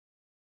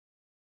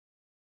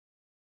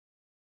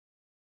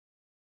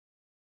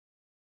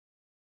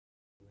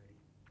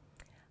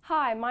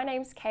Hi, my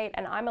name's Kate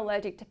and I'm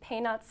allergic to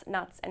peanuts,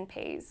 nuts and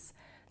peas.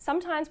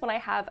 Sometimes when I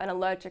have an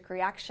allergic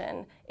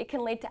reaction, it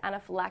can lead to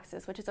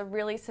anaphylaxis, which is a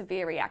really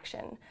severe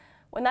reaction.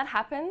 When that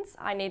happens,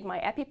 I need my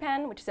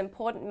EpiPen, which is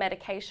important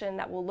medication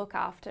that will look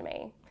after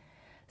me.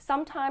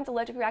 Sometimes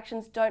allergic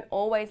reactions don't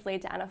always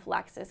lead to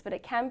anaphylaxis, but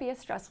it can be a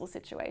stressful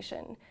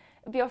situation.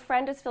 If your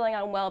friend is feeling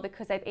unwell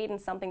because they've eaten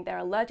something they're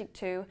allergic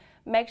to,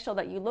 make sure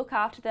that you look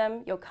after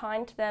them, you're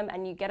kind to them,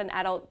 and you get an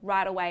adult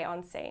right away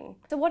on scene.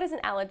 So what is an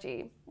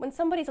allergy? When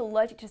somebody's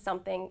allergic to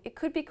something, it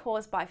could be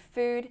caused by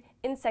food,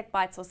 insect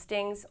bites or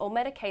stings, or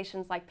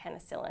medications like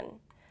penicillin.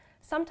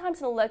 Sometimes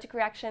an allergic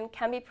reaction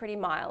can be pretty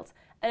mild,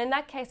 and in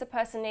that case a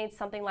person needs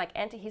something like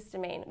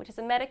antihistamine, which is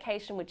a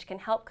medication which can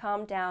help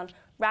calm down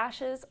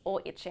rashes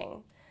or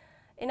itching.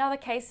 In other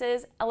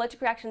cases,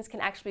 allergic reactions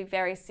can actually be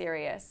very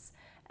serious,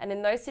 and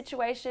in those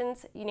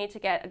situations you need to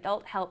get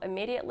adult help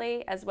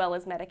immediately as well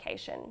as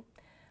medication.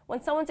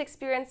 When someone's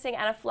experiencing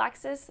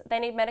anaphylaxis, they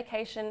need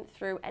medication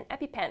through an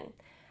EpiPen.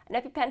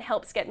 An EpiPen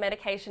helps get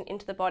medication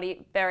into the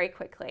body very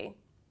quickly.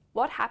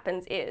 What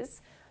happens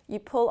is, you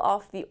pull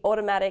off the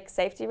automatic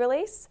safety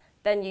release,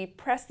 then you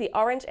press the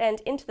orange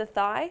end into the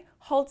thigh,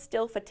 hold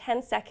still for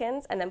 10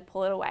 seconds and then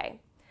pull it away.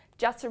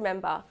 Just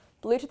remember,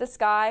 blue to the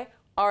sky,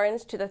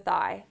 orange to the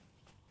thigh.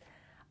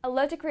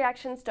 Allergic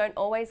reactions don't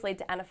always lead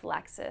to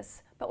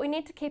anaphylaxis, but we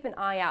need to keep an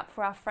eye out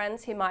for our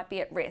friends who might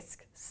be at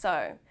risk.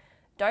 So,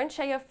 don't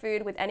share your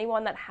food with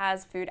anyone that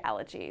has food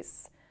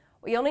allergies.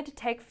 We all need to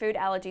take food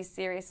allergies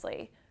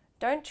seriously.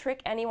 Don't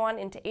trick anyone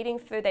into eating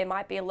food they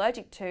might be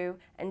allergic to,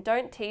 and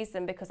don't tease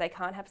them because they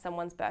can't have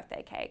someone's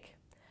birthday cake.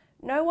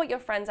 Know what your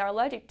friends are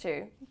allergic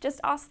to. Just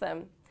ask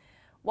them.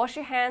 Wash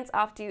your hands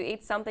after you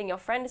eat something your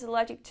friend is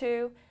allergic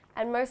to,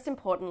 and most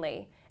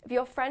importantly, if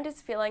your friend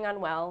is feeling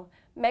unwell,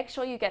 make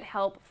sure you get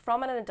help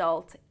from an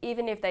adult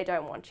even if they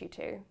don't want you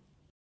to.